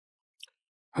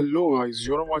Hello guys,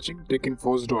 you're watching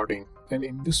TechInfos.in, and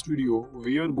in this video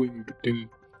we are going to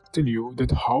tell you that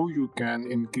how you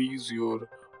can increase your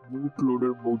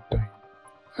bootloader boot time.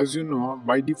 As you know,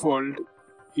 by default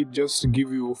it just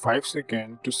give you 5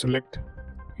 seconds to select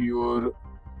your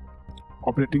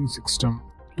operating system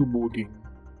to boot in.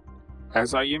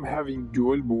 As I am having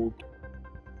dual boot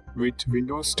with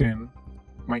Windows 10,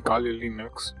 my Kali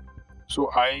Linux, so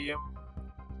I am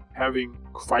having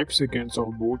 5 seconds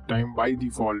of boot time by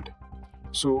default.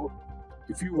 So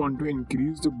if you want to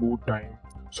increase the boot time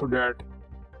so that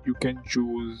you can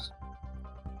choose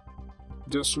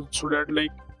just so that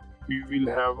like you will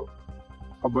have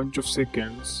a bunch of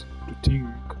seconds to think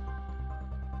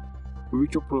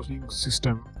which operating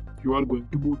system you are going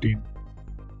to boot in,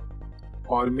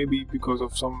 or maybe because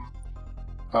of some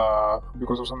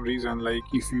reason, like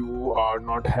if you are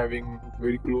not having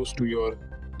very close to your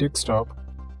desktop,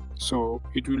 so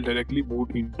it will directly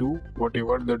boot into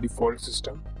whatever the default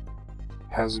system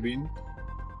has been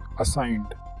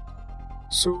assigned.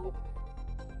 So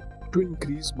to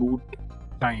increase boot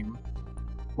time,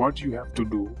 what you have to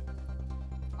do,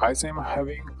 as I am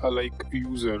having a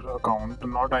user account,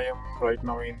 not I am right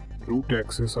now in root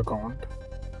access account.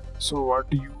 So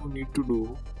what you need to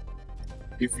do,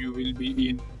 if you will be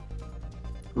in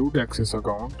root access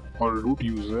account or root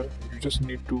user, you just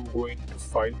need to go into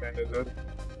file manager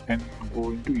and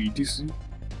go into etc,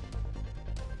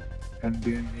 and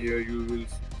then here you will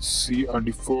see a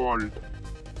default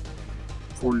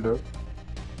folder.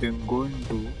 Then go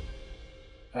into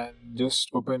and just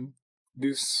open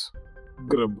this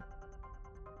grub.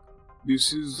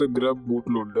 This is the grub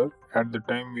bootloader. At the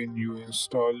time when you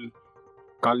install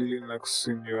Kali Linux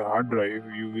in your hard drive,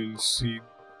 you will see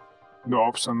the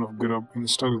option of grub,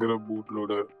 install grub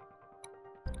bootloader.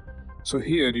 So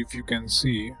here if you can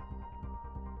see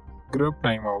grub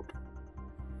timeout,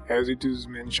 as it is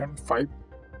mentioned 5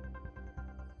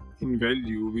 in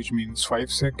value, which means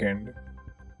 5 seconds.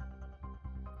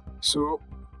 So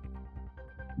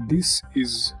this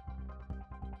is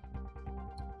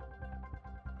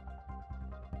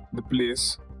the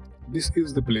place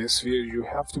where you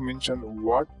have to mention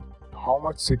how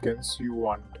much seconds you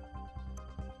want.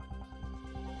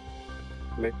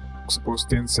 Like suppose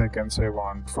 10 seconds I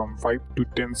want, from 5 to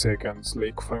 10 seconds,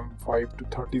 like from 5 to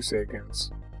 30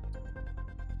 seconds.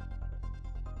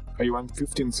 I want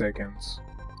 15 seconds.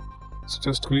 So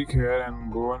just click here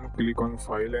and go and click on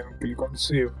file and click on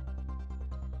save.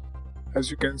 As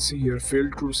you can see here,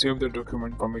 failed to save the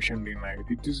document, permission denied.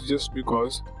 It is just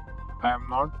because I am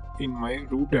not in my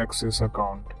root access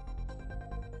account.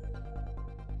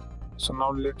 So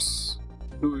now let's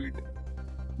do it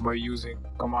by using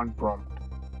command prompt.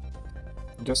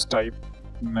 Just type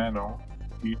nano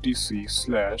etc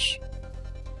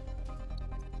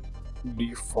 /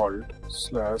 default /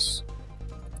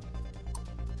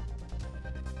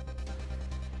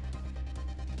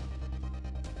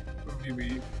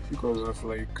 maybe because of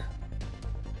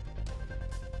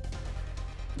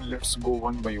let's go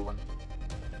one by one.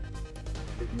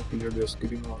 Let me clear the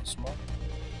screen once more.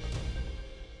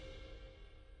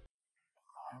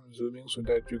 I'm zooming so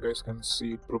that you guys can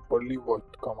see properly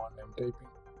what command I'm typing.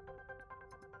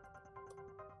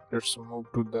 Let's move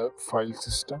to the file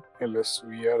system, ls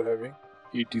we are having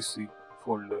etc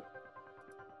folder.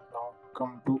 Now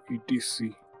come to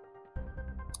etc.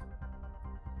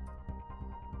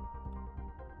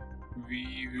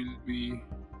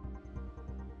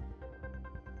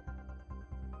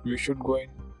 We should go in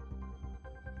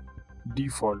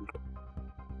default.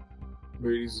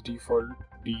 Where is default?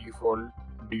 Default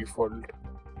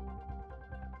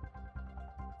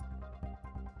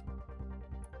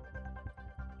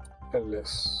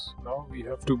ls. Now we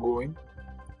have to go in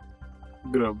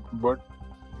grub, but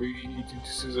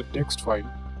this is a text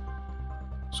file,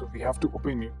 so we have to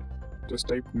open it. Just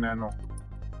type nano.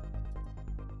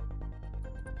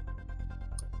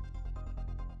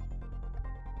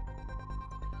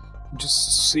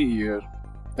 Just see here,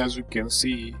 as you can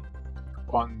see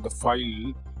on the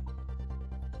file,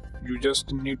 you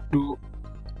just need to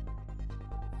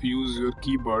use your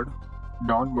keyboard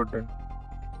down button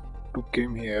to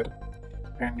come here,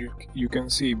 and you can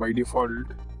see by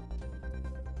default,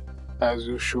 as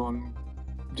you shown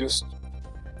just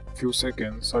few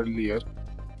seconds earlier,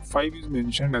 5 is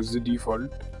mentioned as the default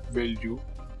value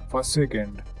per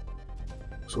second.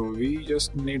 So we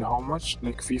just need how much,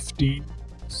 like 15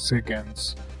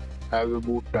 seconds as a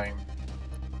boot time.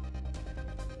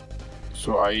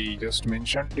 So I just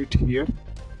mentioned it here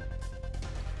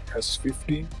as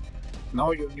 15.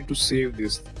 Now you need to save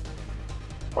this.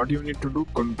 What you need to do,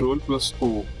 Control plus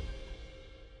O,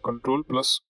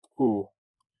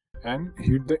 and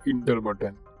hit the enter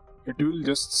button. It will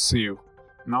just save.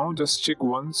 Now just check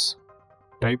once,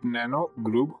 type nano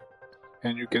grub,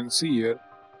 and you can see here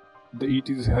that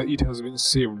it has been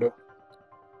saved.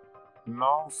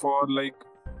 Now for like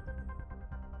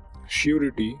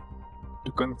surety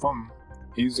to confirm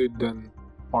is it done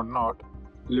or not,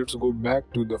 let's go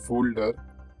back to the folder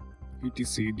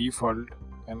etc default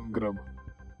and grub.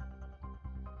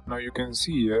 Now you can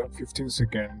see here 15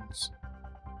 seconds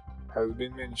has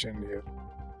been mentioned here.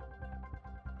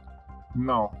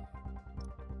 Now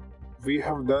we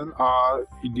have done our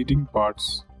editing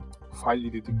parts, file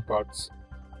editing parts.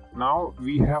 Now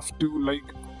we have to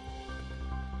like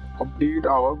update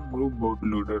our group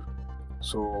bootloader.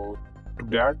 So to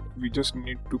that we just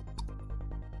need to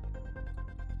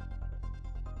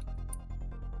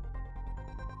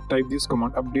type this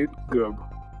command update-grub.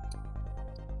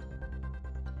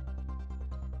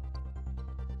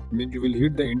 Then you will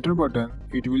hit the enter button.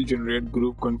 It will generate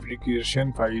group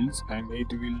configuration files and it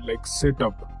will like set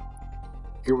up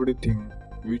everything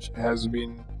which has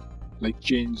been like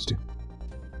changed,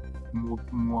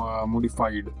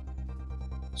 modified.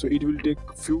 So it will take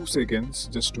few seconds,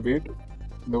 just wait.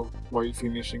 While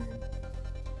finishing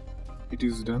it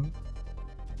is done.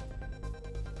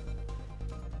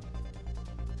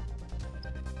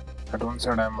 At one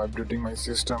side I am updating my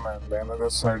system and the another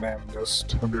side I am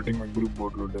just updating my group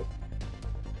bootloader.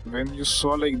 When you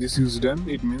saw like this is done,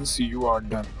 it means you are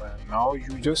done. And now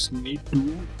you just need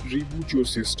to reboot your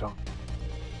system.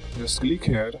 Just click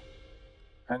here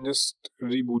and just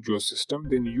reboot your system.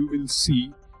 Then you will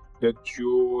see that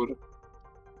your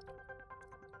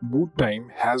boot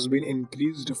time has been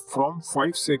increased from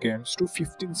 5 seconds to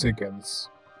 15 seconds.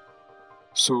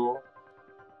 So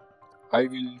I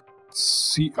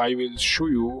will show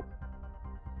you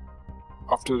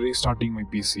after restarting my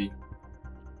PC.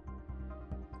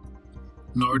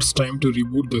 Now it's time to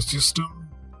reboot the system.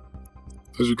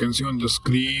 As you can see on the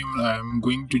screen, I am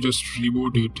going to just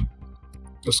reboot it.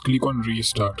 Just click on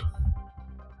restart.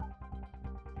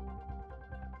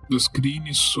 The screen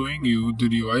is showing you the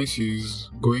device is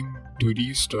going to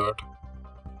restart.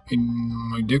 In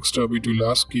my desktop it will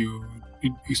ask you,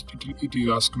 it is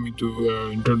asking me to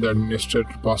enter the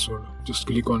administrator password. Just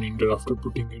click on enter after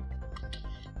putting it.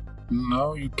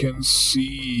 Now you can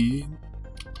see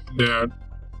that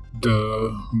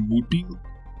the booting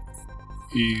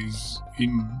is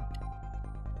in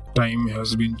time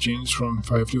has been changed from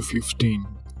 5 to 15.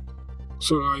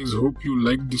 So guys, hope you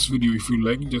liked this video. If you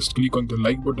like, just click on the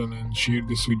like button and share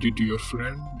this video to your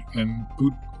friend and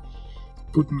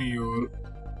put me your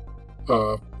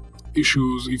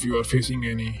issues if you are facing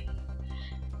any.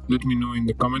 Let me know in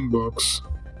the comment box.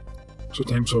 So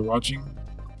thanks for watching.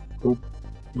 Hope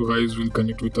you guys will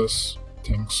connect with us.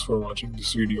 Thanks for watching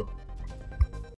this video.